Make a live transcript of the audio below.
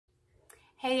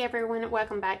Hey everyone,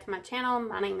 welcome back to my channel.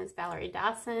 My name is Valerie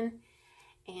Dison,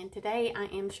 and today I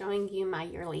am showing you my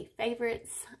yearly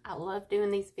favorites. I love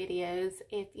doing these videos.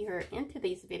 If you're into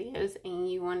these videos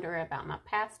and you wonder about my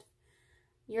past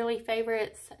yearly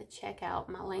favorites, check out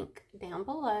my link down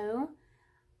below,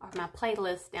 or my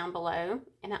playlist down below,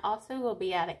 and I also will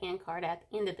be at an end card at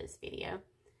the end of this video.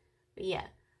 But yeah,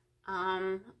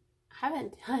 I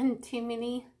haven't done too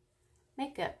many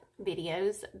makeup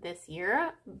videos this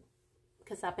year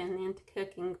because I've been into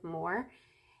cooking more,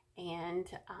 and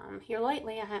here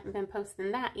lately I haven't been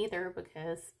posting that either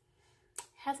because it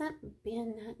hasn't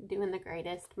been doing the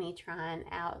greatest. Me trying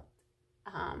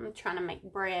to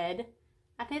make bread.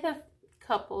 I did a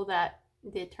couple that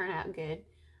did turn out good,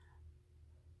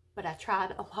 but I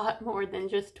tried a lot more than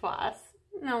just twice,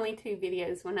 and only 2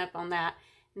 videos went up on that.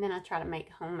 And then I tried to make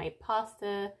homemade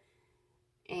pasta,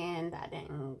 and that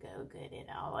didn't go good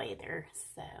at all either.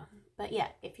 So, but yeah,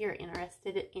 if you're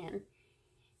interested in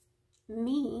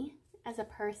me as a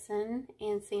person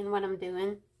and seeing what I'm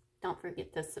doing, don't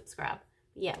forget to subscribe.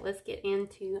 But yeah, let's get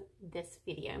into this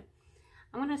video.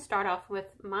 I'm going to start off with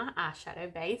my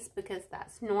eyeshadow base because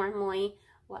that's normally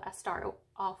what I start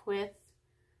off with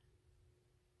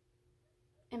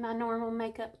in my normal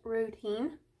makeup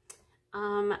routine.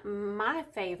 My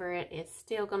favorite is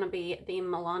still going to be the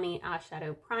Milani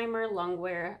eyeshadow primer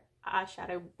longwear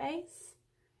eyeshadow base.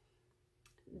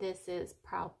 This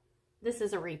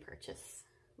is a repurchase.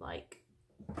 Like,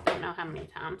 I don't know how many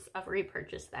times I've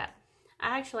repurchased that.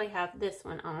 I actually have this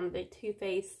one on, the Too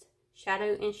Faced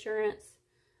Shadow Insurance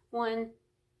one.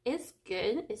 Is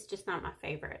good. It's just not my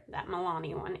favorite. That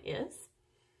Milani one is.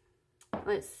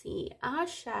 Let's see,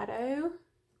 eyeshadow.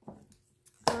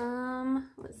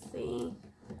 Let's see.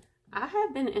 I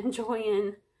have been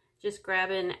enjoying just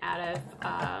grabbing out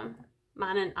of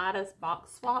mine and Ida's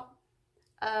box swap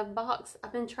box.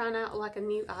 I've been trying out like a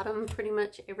new item pretty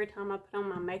much every time I put on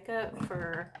my makeup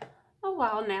for a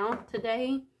while now.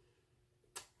 Today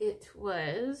it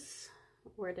was,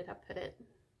 where did I put it?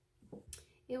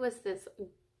 It was this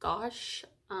Gosh,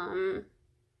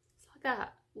 it's like a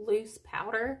loose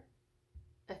powder.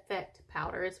 Effect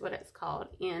powder is what it's called,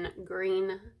 in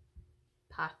green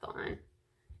Python.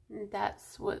 And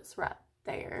that's what's right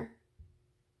there.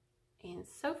 And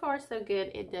so far so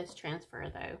good. It does transfer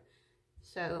though.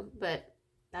 So, but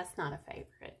that's not a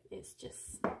favorite. It's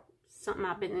just something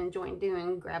I've been enjoying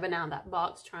doing, grabbing out of that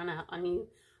box, trying out a new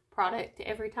product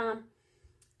every time.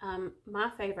 My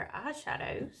favorite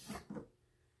eyeshadows,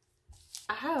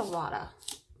 I have a lot of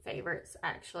favorites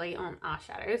actually on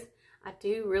eyeshadows. I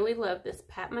do really love this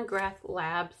Pat McGrath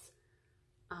Labs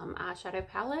eyeshadow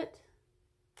palette.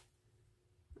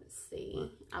 Let's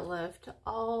see. I loved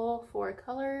all 4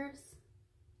 colors.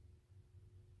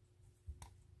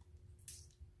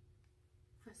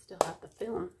 I still have the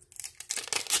film.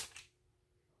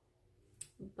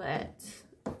 But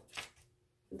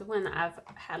the one I've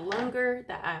had longer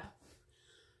that I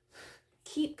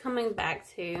keep coming back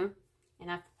to,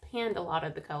 and I've panned a lot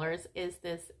of the colors, is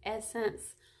this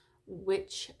Essence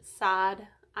Which Side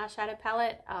eyeshadow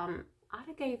palette.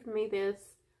 Ida gave me this,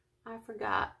 I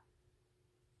forgot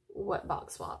what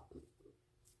box swap,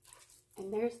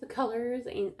 and there's the colors,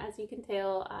 and as you can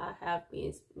tell I have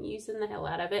been using the hell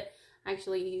out of it. I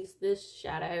actually used this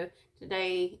shadow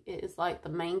today. It is like the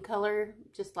main color,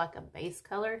 just like a base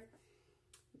color.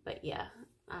 But yeah,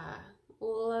 I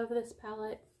love this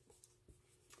palette.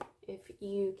 If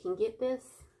you can get this,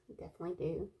 definitely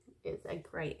do. It's a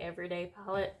great everyday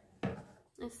palette.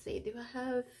 Let's see, do I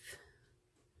have,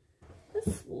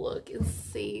 let's look and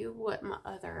see what my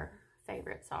other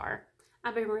favorites are.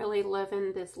 I've been really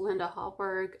loving this Linda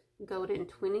Hallberg Golden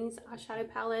 20s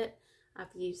eyeshadow palette.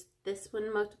 I've used this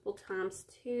one multiple times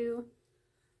too.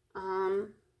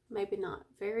 Maybe not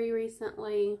very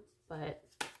recently, but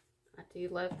I do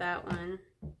love that one.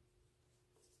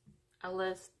 I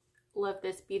love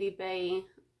this Beauty Bay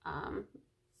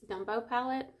Dumbo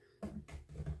palette.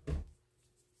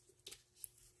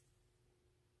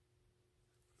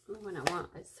 When I want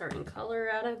a certain color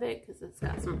out of it, because it's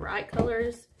got some bright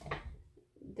colors.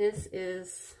 This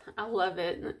is, I love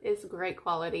it. It's great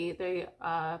quality. The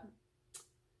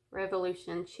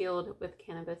Revolution Chilled with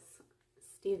Cannabis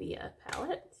Stevia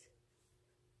palette.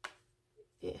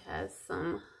 It has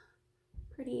some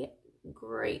pretty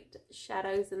great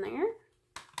shadows in there.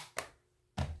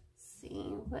 Let's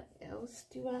see, what else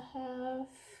do I have?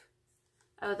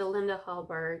 Oh, the Linda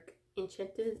Hallberg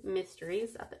Enchanted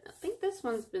Mysteries. I think this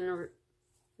one's been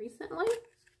recently.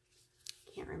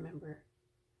 Can't remember.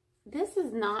 This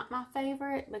is not my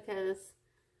favorite because,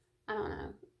 I don't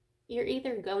know, you're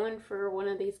either going for one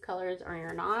of these colors or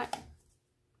you're not.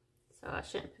 So I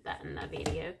shouldn't put that in the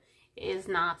video. It is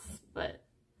nice, but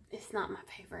it's not my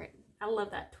favorite. I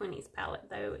love that 20s palette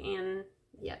though. And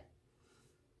yeah,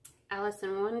 Alice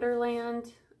in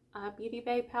Wonderland Beauty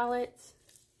Bay palette.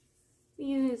 We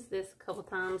used this a couple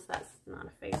times. That's not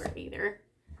a favorite either.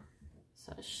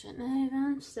 So I shouldn't have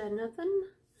even said nothing.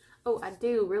 Oh, I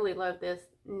do really love this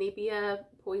Nivea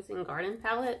Poison Garden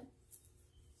palette.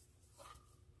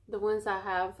 The ones I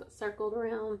have circled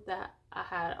around that I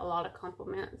had a lot of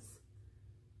compliments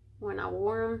when I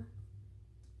wore them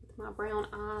with my brown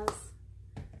eyes.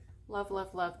 Love,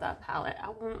 love, love that palette. I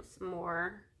want some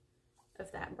more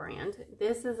of that brand.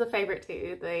 This is a favorite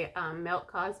too, the Melt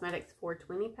Cosmetics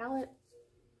 420 palette.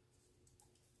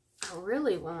 I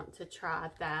really want to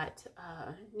try that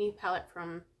new palette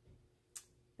from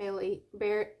Bailey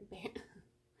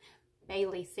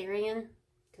Sarian,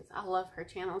 because I love her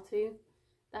channel too.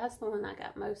 That's the one I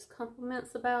got most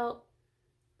compliments about,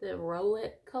 the Roll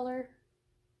It color.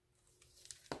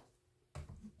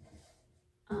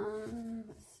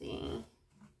 Let's see.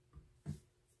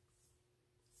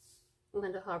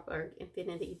 Linda Harburg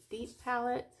Infinity Deep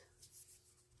palette.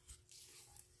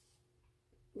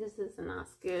 This is a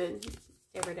nice, good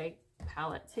everyday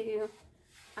palette too.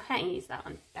 I hadn't used that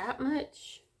one that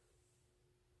much,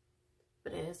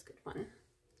 but it is a good one.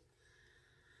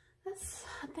 That's,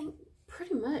 I think,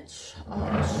 pretty much all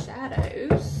the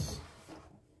shadows.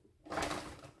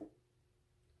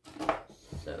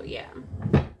 So yeah,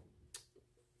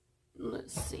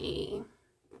 let's see.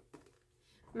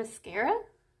 Mascara.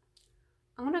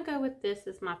 I'm gonna go with this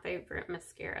as my favorite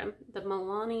mascara, the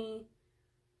Milani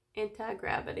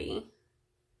Anti-Gravity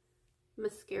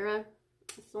mascara.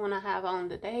 It's the one I have on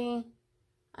today.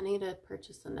 I need to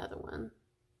purchase another one.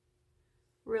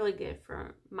 Really good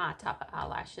for my type of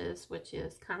eyelashes, which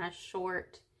is kind of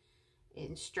short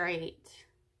and straight.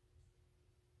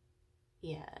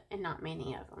 Yeah, and not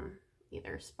many of them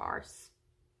either, sparse.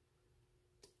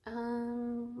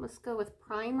 Let's go with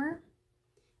primer.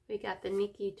 We got the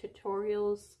Nikki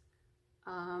Tutorials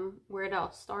Where It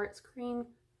All Starts cream.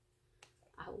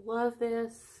 I love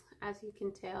this, as you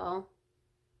can tell.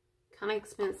 Kind of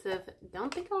expensive.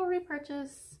 Don't think I'll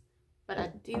repurchase, but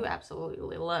I do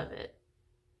absolutely love it.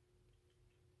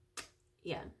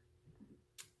 Yeah.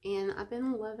 And I've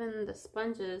been loving the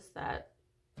sponges that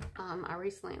I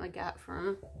recently got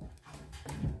from,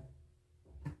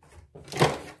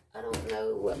 I don't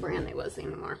know what brand it was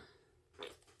anymore.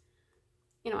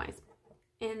 Anyways,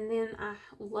 and then I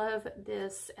love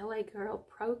this LA Girl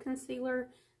Pro Concealer.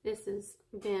 This has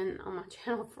been on my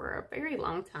channel for a very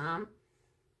long time.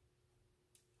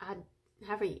 I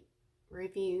have a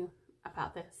review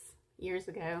about this years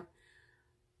ago.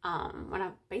 When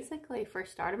I basically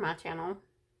first started my channel,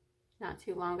 not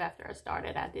too long after I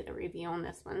started, I did a review on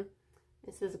this one.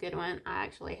 This is a good one. I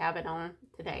actually have it on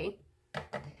today.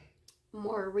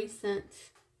 More recent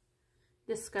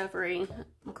discovery,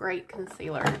 great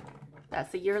concealer.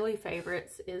 That's the yearly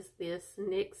favorites, is this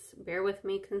NYX Bear With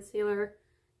Me Concealer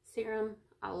Serum.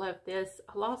 I love this.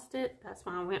 I lost it. That's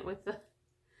why I went with the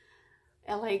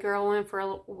LA Girl one for a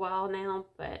while now,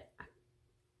 but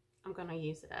I'm going to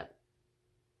use it up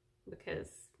because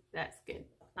that's good.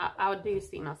 I do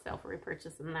see myself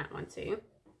repurchasing that one too.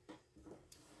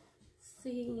 Let's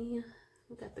see,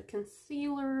 we got the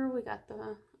concealer, we got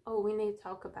the, oh, we need to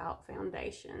talk about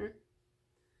foundation.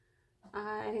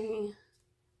 I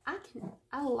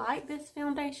like this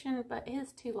foundation, but it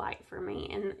is too light for me,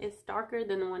 and it's darker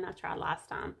than the one I tried last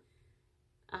time.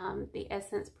 The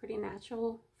Essence Pretty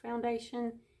Natural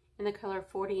foundation in the color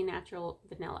 40 Natural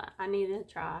Vanilla. I need to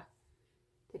try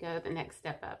to go the next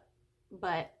step up,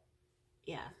 but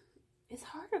yeah, it's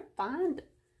hard to find,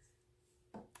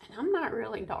 and I'm not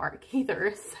really dark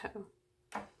either, so.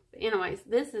 But anyways,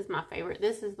 this is my favorite.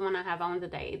 This is the one I have on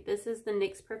today. This is the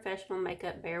NYX Professional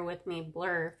Makeup Bear With Me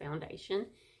Blur Foundation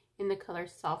in the color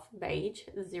Soft Beige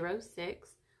 06.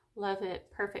 Love it.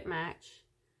 Perfect match.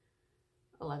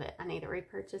 I love it. I need to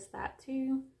repurchase that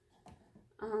too.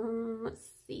 Let's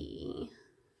see.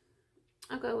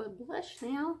 I'll go with blush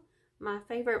now. My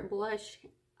favorite blush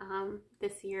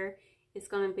this year is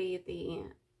going to be the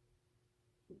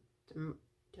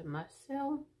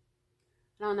Demusel.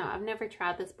 I don't know. I've never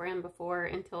tried this brand before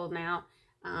until now.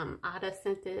 Ida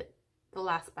sent it the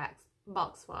last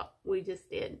box swap we just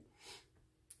did.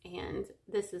 And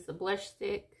this is a blush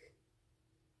stick.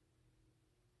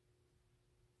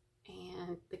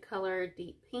 And the color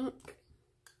Deep Pink.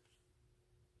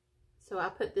 So I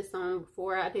put this on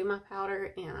before I do my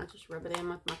powder, and I just rub it in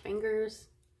with my fingers.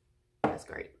 That's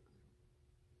great.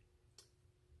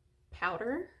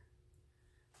 Powder.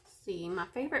 Let's see, my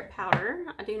favorite powder,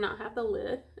 I do not have the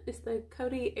lid, is the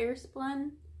Coty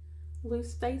Airspun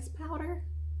Loose Face Powder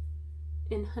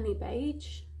in Honey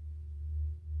Beige.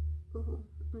 Ooh,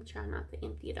 I'm trying not to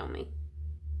empty it on me.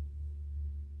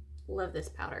 Love this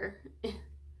powder.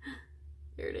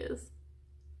 There it is.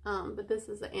 But this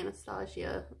is the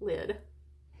Anastasia lid,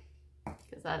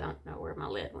 because I don't know where my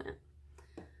lid went.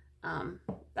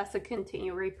 That's a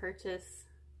continue repurchase.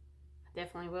 I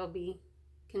definitely will be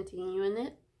continuing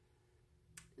it.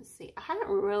 Let's see, I haven't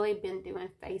really been doing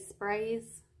face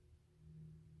sprays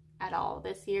at all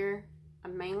this year.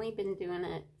 I've mainly been doing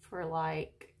it for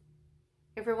like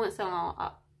every once in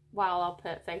a while I'll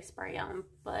put face spray on,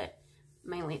 but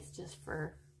mainly it's just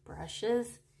for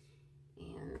brushes.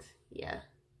 And yeah,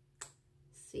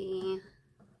 see,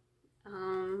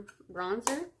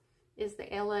 bronzer is the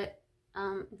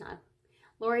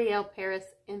L'Oreal Paris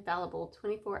Infallible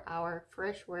 24-Hour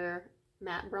Fresh Wear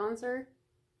Matte Bronzer,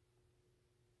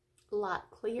 Light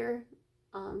Clear,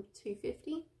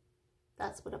 250.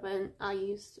 That's what I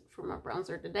used for my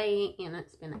bronzer today, and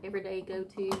it's been an everyday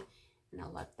go-to, and I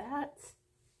love that.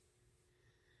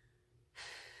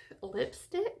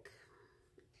 Lipstick.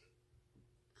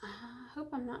 I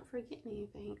hope I'm not forgetting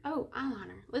anything. Oh,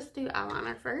 eyeliner. Let's do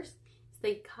eyeliner first. It's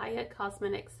the Kaya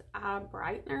Cosmetics Eye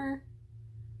Brightener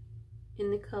in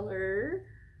the color,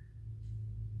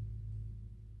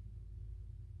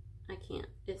 I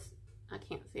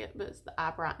can't see it, but it's the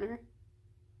Eye Brightener.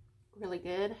 Really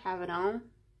good. Have it on.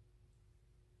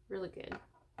 Really good.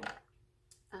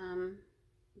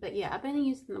 But yeah, I've been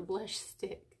using the blush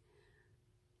stick.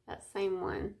 That same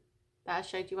one that I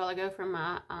showed you a while ago from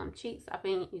my cheeks. I've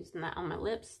been using that on my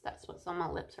lips. That's what's on my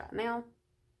lips right now.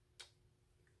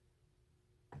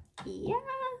 Yeah,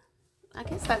 I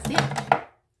guess that's it.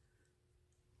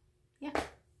 Yeah,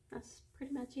 that's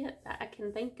pretty much it that I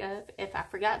can think of. If I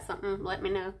forgot something, let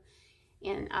me know,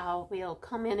 and I will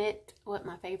comment it what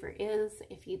my favorite is.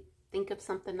 If you think of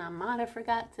something I might have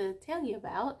forgot to tell you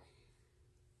about.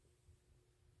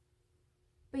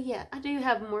 But yeah, I do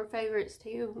have more favorites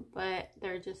too, but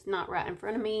they're just not right in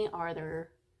front of me, or they're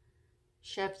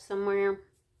shoved somewhere.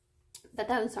 But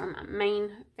those are my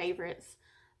main favorites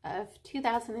of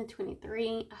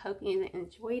 2023. I hope you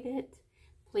enjoyed it.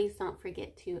 Please don't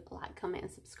forget to like, comment,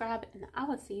 and subscribe, and I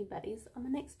will see you buddies on the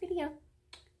next video.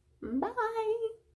 Bye!